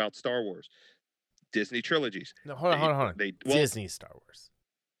talking earlier about Star Wars, Disney trilogies. No, hold on. Disney Star Wars.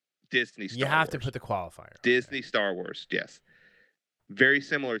 Disney Star Wars. You have to put the qualifier. Disney Star Wars, yes. very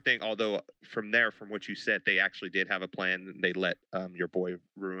similar thing. Although from what you said, they actually did have a plan, and they let your boy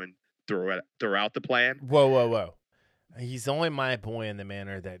Ruin throw out the plan. Whoa, whoa, whoa. He's only my boy in the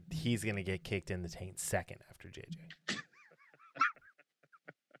manner that he's going to get kicked in the taint second after JJ.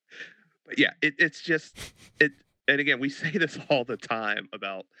 But yeah, it's just it. And again, we say this all the time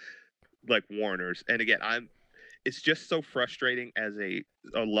about like Warner's. And again, it's just so frustrating as a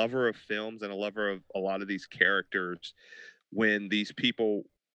lover of films and a lover of a lot of these characters when these people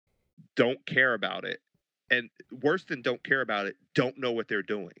don't care about it. And worse than don't care about it, don't know what they're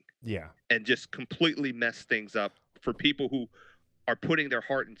doing. Yeah. And just completely mess things up for people who are putting their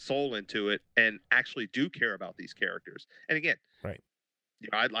heart and soul into it and actually do care about these characters. And again, right. You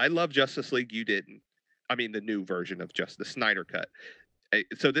know, I love Justice League. You didn't. I mean, the new version of the Snyder Cut.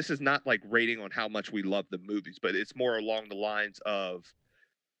 So this is not like rating on how much we love the movies, but it's more along the lines of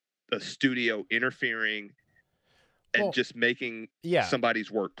the studio interfering and just making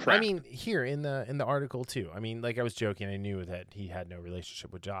somebody's work crap. I mean, here in the article too. I mean, like I was joking, I knew that he had no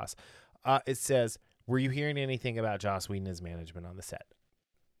relationship with Joss. It says, "Were you hearing anything about Joss Whedon and his management on the set?"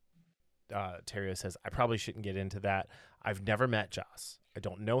 Terrio says, "I probably shouldn't get into that. I've never met Joss. I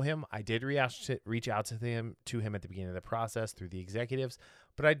don't know him. I did reach out to him at the beginning of the process through the executives,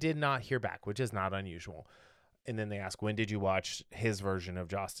 but I did not hear back, which is not unusual." And then they ask, "When did you watch his version of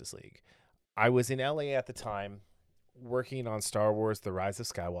Justice League?" I was in LA at the time, working on Star Wars: The Rise of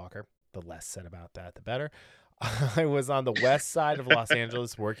Skywalker. The less said about that, the better. I was on the west side of Los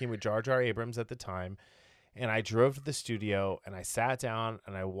Angeles working with Jar Jar Abrams at the time. And I drove to the studio and I sat down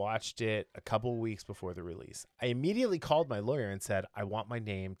and I watched it a couple of weeks before the release. I immediately called my lawyer and said, "I want my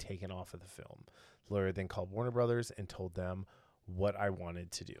name taken off of the film." The lawyer then called Warner Brothers and told them what I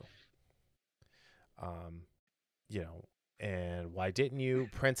wanted to do. And why didn't you?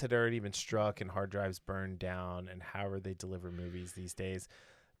 Prince had already been struck and hard drives burned down. And however they deliver movies these days,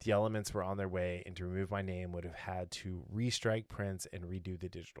 the elements were on their way, and to remove my name would have had to restrike prints and redo the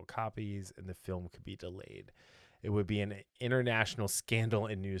digital copies, and the film could be delayed. It would be an international scandal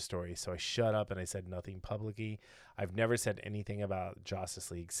and news story. So I shut up and I said nothing publicly. I've never said anything about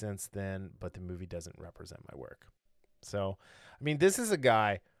Justice League since then, but the movie doesn't represent my work. So, I mean, this is a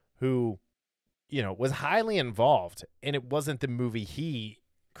guy who, was highly involved, and it wasn't the movie he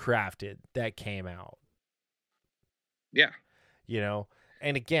crafted that came out. Yeah.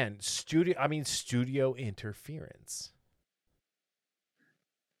 And again, studio interference.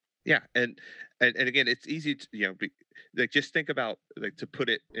 Yeah, and again, it's easy to just think about, like, to put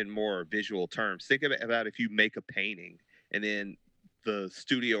it in more visual terms. Think about if you make a painting and then the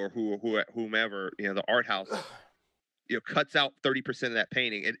studio or whomever, the art house, cuts out 30% of that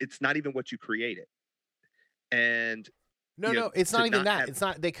painting, and it's not even what you created. And no, it's not even that. It's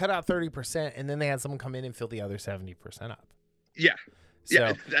not. They cut out 30%, and then they had someone come in and fill the other 70% up. Yeah.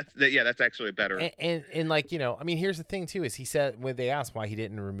 So, that's actually a better. And here's the thing too, is he said when they asked why he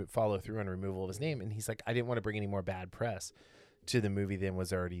didn't follow through on removal of his name, and he's like, "I didn't want to bring any more bad press to the movie than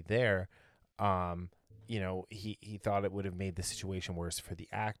was already there." He thought it would have made the situation worse for the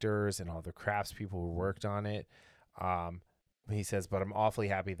actors and all the craftspeople who worked on it. He says, "But I'm awfully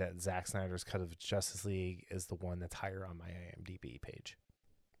happy that Zack Snyder's cut of Justice League is the one that's higher on my IMDb page."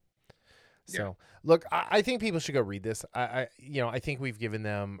 So, look, I think people should go read this. I think we've given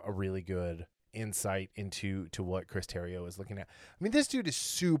them a really good insight into what Chris Terrio is looking at. I mean, this dude is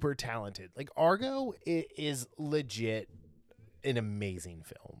super talented. Like, Argo is legit an amazing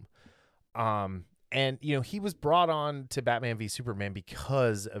film. And he was brought on to Batman v Superman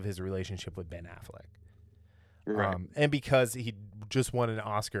because of his relationship with Ben Affleck. Right. And because he just won an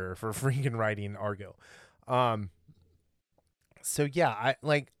Oscar for freaking writing Argo. So yeah,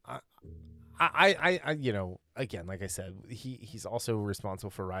 again, like I said, he's also responsible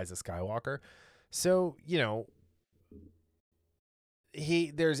for Rise of Skywalker. So,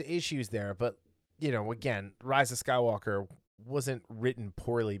 there's issues there, but again, Rise of Skywalker wasn't written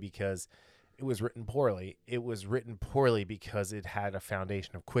poorly because it was written poorly. It was written poorly because it had a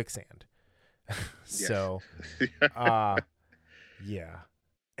foundation of quicksand. So, yeah.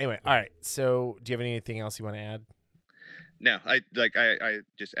 Anyway, all right. So, do you have anything else you want to add? No, I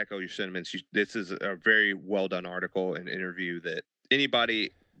just echo your sentiments. This is a very well done article and interview that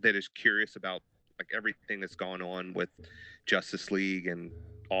anybody that is curious about like everything that's gone on with Justice League and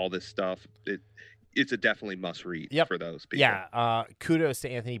all this stuff, it's a definitely must read for those people. Yeah. Kudos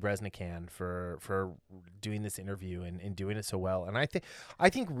to Anthony Breznican for doing this interview and doing it so well. And I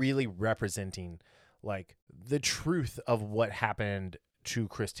think really representing like the truth of what happened to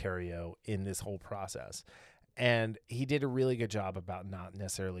Chris Terrio in this whole process. And he did a really good job about not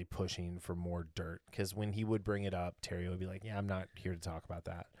necessarily pushing for more dirt, because when he would bring it up, Terry would be like, "Yeah, I'm not here to talk about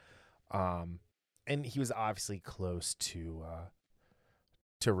that." And he was obviously close to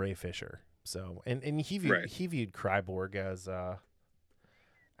Ray Fisher. So and Right. he viewed Kryborg as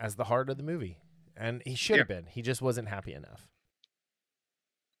the heart of the movie, and he should Yeah. have been. He just wasn't happy enough.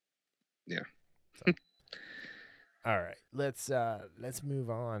 Yeah. So, all right, let's move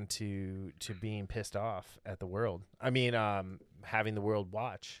on to being pissed off at the world. I mean, having the world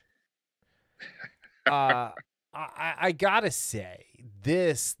watch. I gotta say,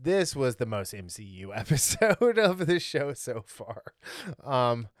 this was the most MCU episode of the show so far.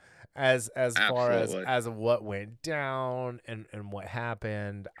 As far Absolutely. as what went down and what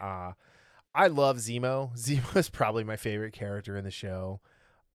happened. I love Zemo. Zemo is probably my favorite character in the show.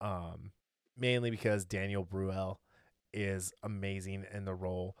 Mainly because Daniel Bruhl is amazing in the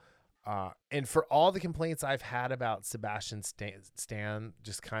role. And for all the complaints I've had about Sebastian Stan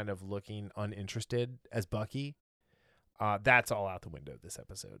just kind of looking uninterested as Bucky, that's all out the window this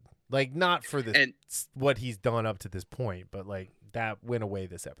episode. Like, not for this And what he's done up to this point, but like that went away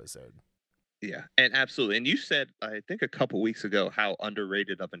this episode. yeah, and absolutely. And you said, I think a couple weeks ago, how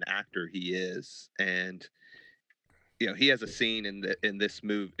underrated of an actor he is, and he has a scene in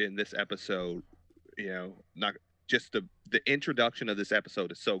this episode. Not just the introduction of this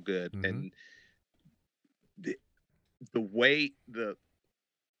episode is so good, Mhm. and the way the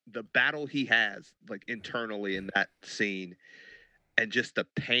battle he has like internally in that scene, and just the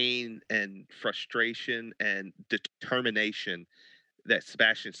pain and frustration and determination that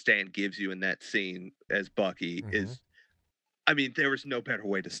Sebastian Stan gives you in that scene as Bucky Mhm. is, I mean, there was no better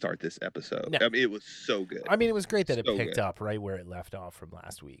way to start this episode. No. I mean, it was so good. I mean, it was great that it So picked good. up right where it left off from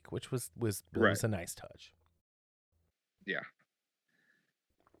last week, which was Right. a nice touch. Yeah.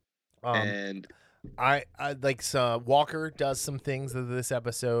 Um, And I like, so Walker does some things of this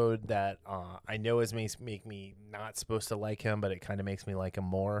episode that I know is make me not supposed to like him, but it kind of makes me like him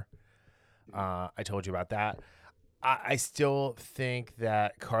more. I told you about that. I still think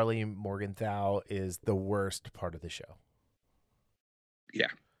that Carly Morgenthau is the worst part of the show. yeah,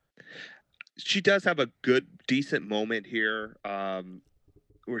 she does have a good, decent moment here,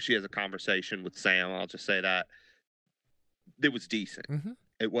 where she has a conversation with Sam. I'll just say that it was decent. Mhm.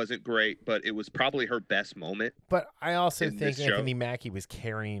 It wasn't great, but it was probably her best moment. But I also In think this show. Anthony Mackie was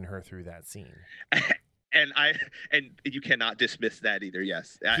carrying her through that scene. And you cannot dismiss that either.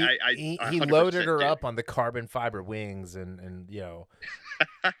 Yes, He, I he 100% loaded her did. up on the carbon fiber wings and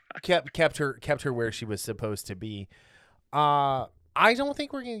kept her where she was supposed to be. I don't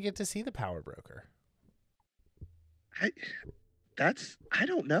think we're gonna get to see the Power Broker. I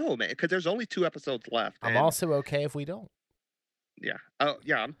don't know, man, because there's only 2 episodes left. I'm and also okay if we don't. yeah. Oh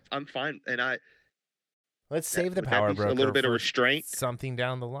yeah, I'm fine, and Let's save the would that Power be a Broker little bit of for restraint. something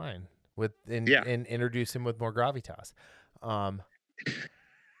down the line and Yeah. introduce him with more gravitas.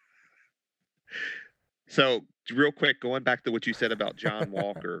 So real quick, going back to what you said about John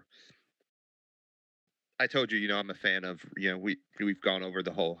Walker, I told you, I'm a fan of, we've gone over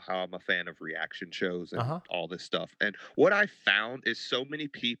the whole how I'm a fan of reaction shows and all this stuff. And what I found is so many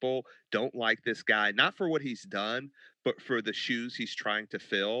people don't like this guy, not for what he's done, but for the shoes he's trying to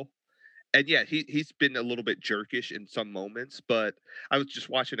fill. And yeah, he's been a little bit jerkish in some moments, but I was just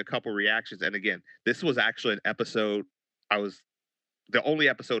watching a couple reactions, and again, this was actually an episode the only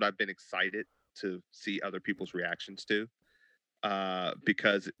episode I've been excited to see other people's reactions to,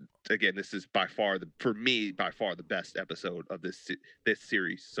 because again, this is for me by far the best episode of this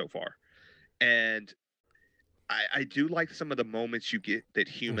series so far, and I do like some of the moments you get that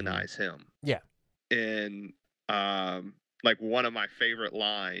humanize him. Yeah. And like one of my favorite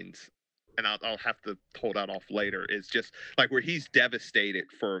lines, and I'll have to hold that off later, is just like where he's devastated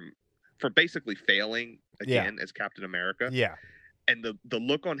for basically failing again as Captain America. Yeah. And the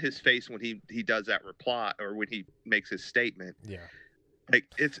look on his face when he does that reply, or when he makes his statement. Yeah. Like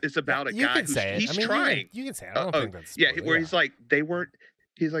it's about a guy who's he's trying. You can say it. I don't think that's where he's like they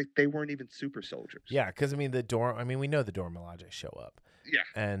weren't even super soldiers. Yeah, because I mean we know the Dora Milaje show up. Yeah.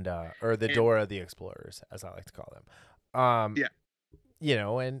 And or the Dora the Explorers, as I like to call them. Yeah.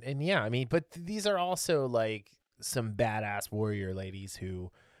 And yeah, I mean, but these are also like some badass warrior ladies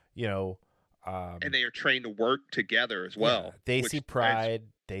who, and they are trained to work together as well. Yeah, they see pride,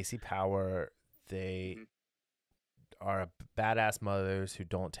 they see power, they are badass mothers who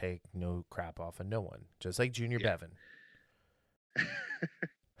don't take no crap off of no one, just like Junior Bevan.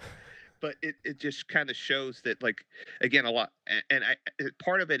 But it just kind of shows that, like, again, a lot, and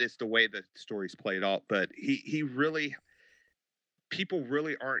part of it is the way the story's played out, but he really, people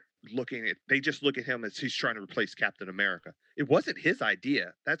really aren't looking at, they just look at him as he's trying to replace Captain America. It wasn't his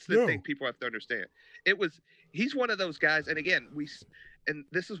idea. That's the thing No. people have to understand. It was, he's one of those guys. And again, and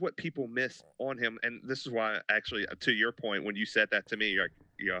this is what people miss on him. And this is why, actually, to your point, when you said that to me, you're like,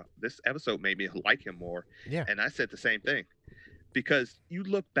 yeah, this episode made me like him more. Yeah. And I said the same thing, because you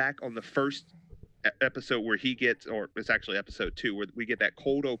look back on the first episode where he gets, or it's actually episode 2, where we get that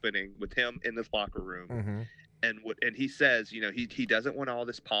cold opening with him in this locker room. Mm-hmm. And he says, you know, he doesn't want all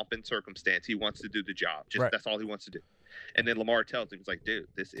this pomp and circumstance. He wants to do the job. Just Right. That's all he wants to do. And then Lamar tells him, he's like, dude,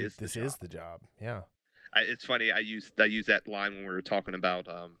 this is the job. Yeah. It's funny. I used that line when we were talking about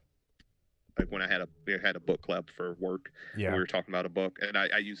like when we had a book club for work. Yeah. We were talking about a book, and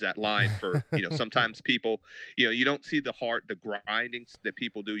I use that line for, you know, sometimes people, you know, you don't see the grinding that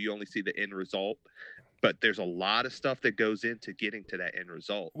people do. You only see the end result. But there's a lot of stuff that goes into getting to that end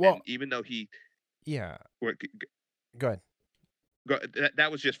result. Well, and even though yeah. Go ahead.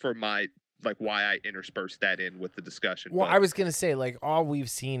 That was just for my, like, why I interspersed that in with the discussion. Well, but I was gonna say, like, all we've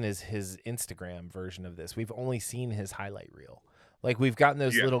seen is his Instagram version of this. We've only seen his highlight reel. Like, we've gotten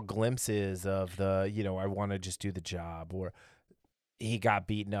those little glimpses of the, you know, I want to just do the job, or he got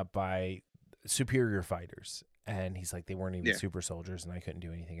beaten up by superior fighters, and he's like, they weren't even super soldiers, and I couldn't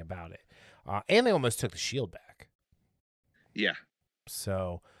do anything about it. And they almost took the shield back. Yeah.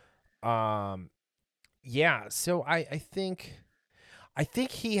 So, yeah. So I think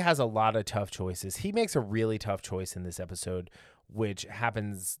he has a lot of tough choices. He makes a really tough choice in this episode, which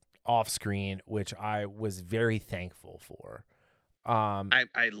happens off screen, which I was very thankful for.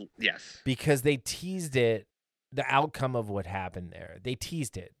 Yes, because they teased it, the outcome of what happened there. They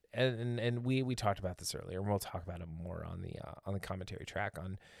teased it, and we talked about this earlier, and we'll talk about it more on the commentary track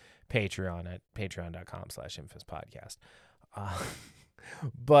on Patreon at patreon.com/InfusPodcast.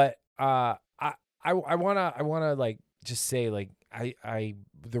 But I wanna like just say, like,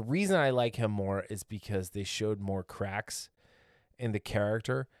 the reason I like him more is because they showed more cracks in the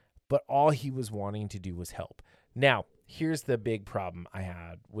character, but all he was wanting to do was help. Now, here's the big problem I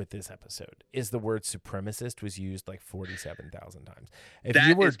had with this episode is the word supremacist was used like 47,000 times. If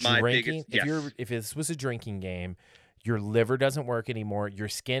you were drinking, if this was a drinking game, your liver doesn't work anymore. Your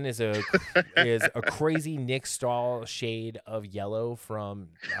skin is a crazy Nick Stahl shade of yellow from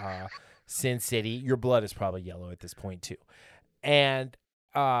Sin City. Your blood is probably yellow at this point too. And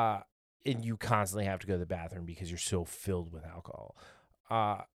you constantly have to go to the bathroom because you're so filled with alcohol.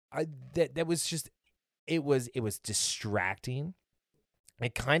 That was just, it was distracting.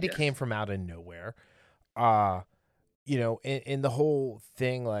 It kind of came from out of nowhere. You know, in the whole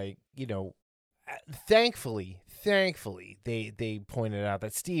thing, like, you know, thankfully they pointed out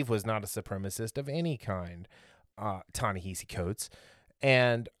that Steve was not a supremacist of any kind, Ta-Nehisi Coates,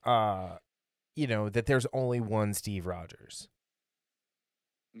 and you know, that there's only one Steve Rogers.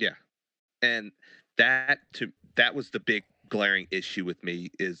 Yeah. And that was the big glaring issue with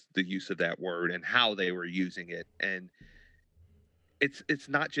me, is the use of that word and how they were using it. And it's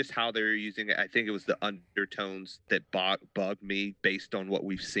not just how they were using it. I think it was the undertones that bugged me based on what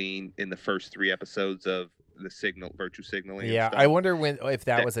we've seen in the first 3 episodes of the virtue signaling. Yeah, I wonder if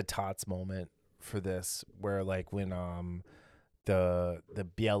that was a Tots moment for this, where like when the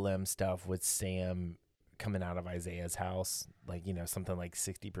BLM stuff with Sam coming out of Isaiah's house, like, you know, something like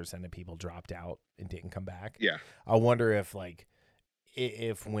 60% of people dropped out and didn't come back. Yeah. I wonder if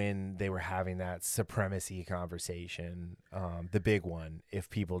when they were having that supremacy conversation, the big one, if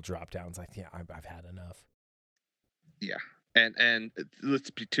people dropped out and was like, yeah, I've had enough. Yeah. And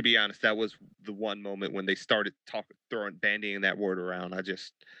to be honest, that was the one moment when they started bandying that word around. I was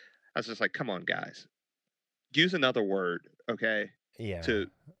just like, come on, guys, use another word. Okay. Yeah.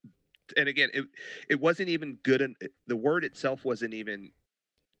 And again, it wasn't even good. And the word itself wasn't even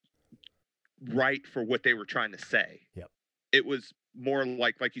right for what they were trying to say. Yep. It was more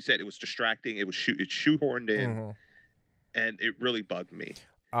like you said, it was distracting. It was shoehorned in, and it really bugged me.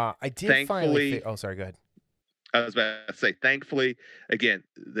 I did finally. Oh, sorry. Go ahead. I was about to say, thankfully, again,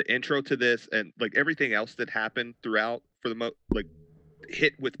 the intro to this and like everything else that happened throughout, for the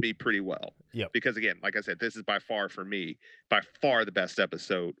hit with me pretty well. Yeah. Because again, like I said, this is by far the best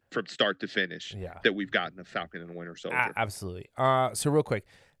episode from start to finish that we've gotten of Falcon and the Winter Soldier. Absolutely. So real quick,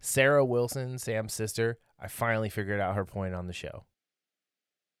 Sarah Wilson, Sam's sister, I finally figured out her point on the show.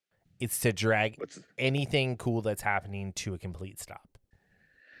 It's to drag anything cool that's happening to a complete stop.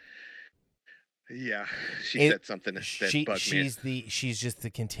 Yeah, she said something that bugged me. She's just the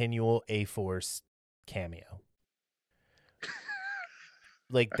continual A-Force cameo.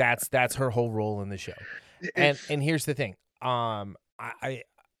 Like that's her whole role in the show. And here's the thing. I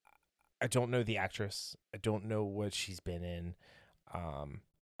don't know the actress. I don't know what she's been in.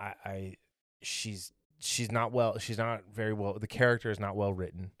 I she's not well. She's not very well. The character is not well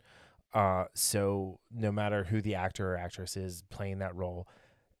written. So no matter who the actor or actress is playing that role,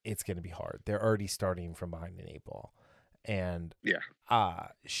 it's going to be hard. They're already starting from behind an 8 ball, and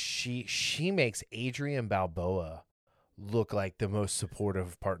she makes Adrian Balboa look like the most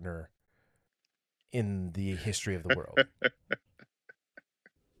supportive partner in the history of the world.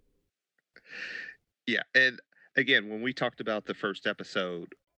 Yeah, and again, when we talked about the first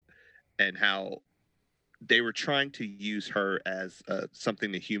episode and how they were trying to use her as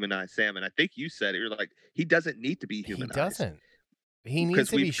something to humanize Sam, and I think you said it, you're like, he doesn't need to be humanized. He doesn't. He needs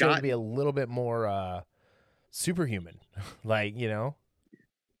to be shown to be a little bit more superhuman, like, you know.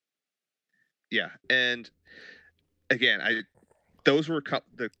 Yeah, and again, those were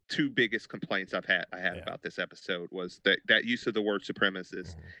the two biggest complaints I had about this episode was that use of the word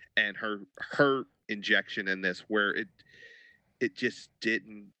supremacist and her injection in this, where it just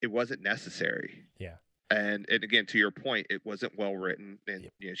wasn't necessary. Yeah. And again, to your point, it wasn't well written, and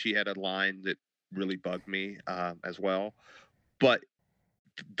you know, she had a line that really bugged me as well. But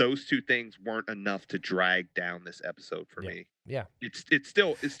those two things weren't enough to drag down this episode for me. Yeah. It's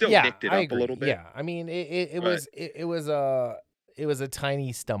still nicked it up a little bit. Yeah. I mean, it was a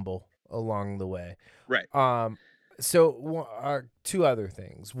tiny stumble along the way. Right. So two other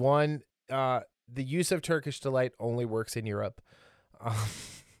things. One, the use of Turkish Delight only works in Europe.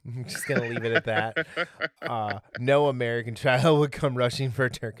 I'm just going to leave it at that. No American child would come rushing for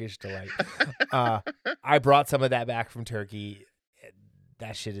Turkish Delight. I brought some of that back from Turkey.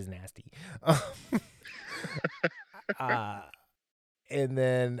 That shit is nasty. And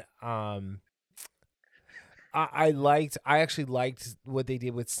then I actually liked what they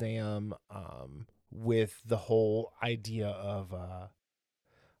did with Sam, with the whole idea of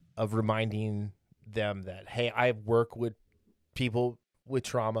reminding them that, hey, I work with people with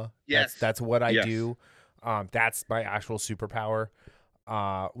trauma. Yes. That's what I do. That's my actual superpower.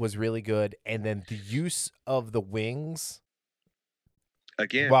 Was really good. And then the use of the wings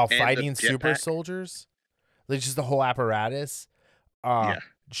again while fighting super soldiers, like just the whole apparatus,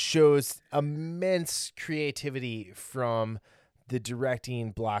 shows immense creativity from the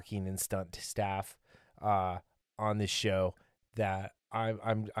directing, blocking, and stunt staff on this show that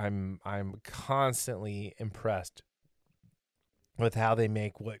I'm constantly impressed with how they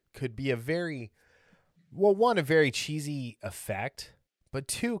make what could be a very cheesy effect, but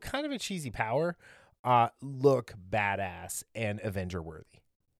two, kind of a cheesy power, look badass and Avenger worthy.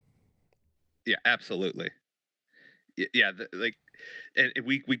 Yeah, absolutely. Yeah, and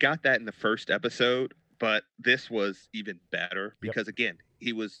we got that in the first episode, but this was even better because again,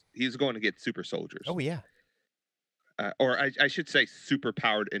 he was going to get super soldiers. Oh yeah. Or I should say super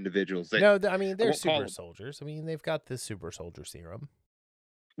powered individuals. They're super soldiers. I mean, they've got the super soldier serum.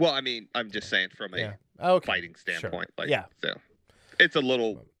 Well, I mean, I'm just saying from a fighting standpoint. Sure. So it's a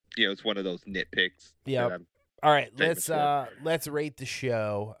little, it's one of those nitpicks. Yeah. All right, let's rate the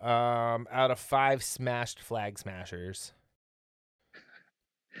show out of 5 smashed flag smashers.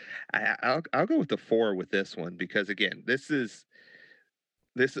 I'll go with the 4 with this one because again, this is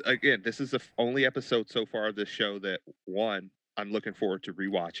the only episode so far of this show that I'm looking forward to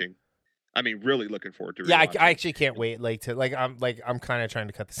rewatching. I mean, really looking forward to rewatching. Yeah, I actually can't wait. I'm kind of trying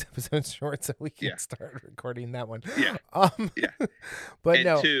to cut this episode short so we can start recording that one. Yeah. But and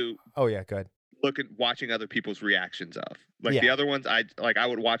no. 2. Oh yeah, go ahead. Watching other people's reactions of the other ones. I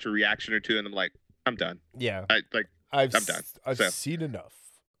would watch a reaction or two and I'm like, I'm done. Yeah. I'm done. I've seen enough.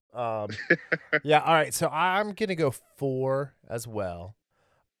 Yeah. All right. So I'm gonna go 4 as well.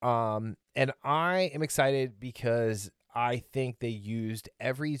 And I am excited because I think they used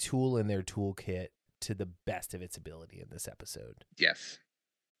every tool in their toolkit to the best of its ability in this episode. Yes.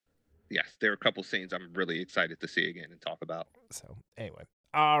 There are a couple scenes I'm really excited to see again and talk about. So anyway,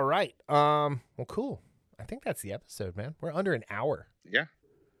 all right. Well, cool. I think that's the episode, man. We're under an hour. Yeah.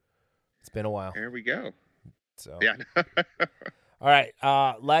 It's been a while. There we go. So yeah. All right.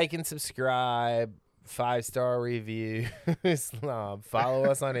 Like and subscribe. 5-star reviews. Follow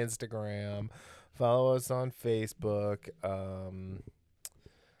us on Instagram. Follow us on Facebook.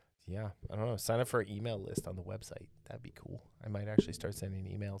 Yeah, I don't know. Sign up for our email list on the website. That'd be cool. I might actually start sending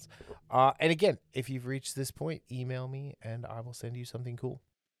emails. And again, if you've reached this point, email me and I will send you something cool.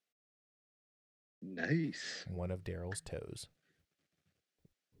 Nice. One of Daryl's toes.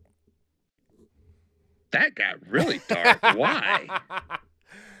 That got really dark. Why?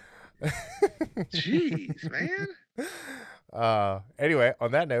 Jeez, man. Anyway,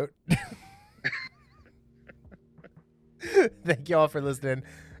 on that note, thank you all for listening,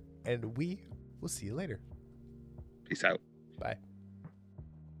 and we will see you later. Peace out. Bye.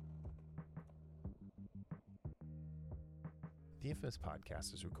 The Infamous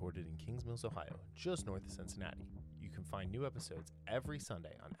Podcast is recorded in Kings Mills, Ohio, just north of Cincinnati. You can find new episodes every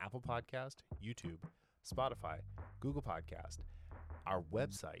Sunday on Apple Podcast, YouTube, Spotify, Google Podcast, our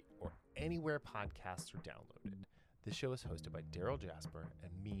website, or anywhere podcasts are downloaded. This show is hosted by Daryl Jasper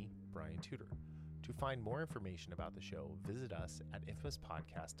and me, Brian Tudor. To find more information about the show, visit us at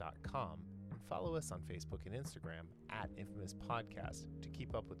infamouspodcast.com and follow us on Facebook and Instagram at Infamous Podcast to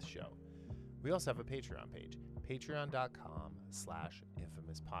keep up with the show. We also have a Patreon page,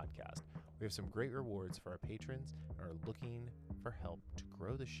 patreon.com/infamouspodcast. We have some great rewards for our patrons and are looking for help to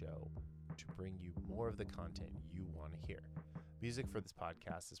grow the show to bring you more of the content you want to hear. Music for this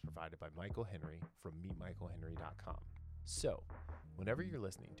podcast is provided by Michael Henry from meetmichaelhenry.com. So, whenever you're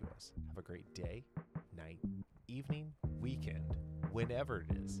listening to us, have a great day, night, evening, weekend, whenever it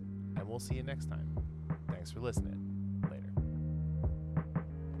is, and we'll see you next time. Thanks for listening.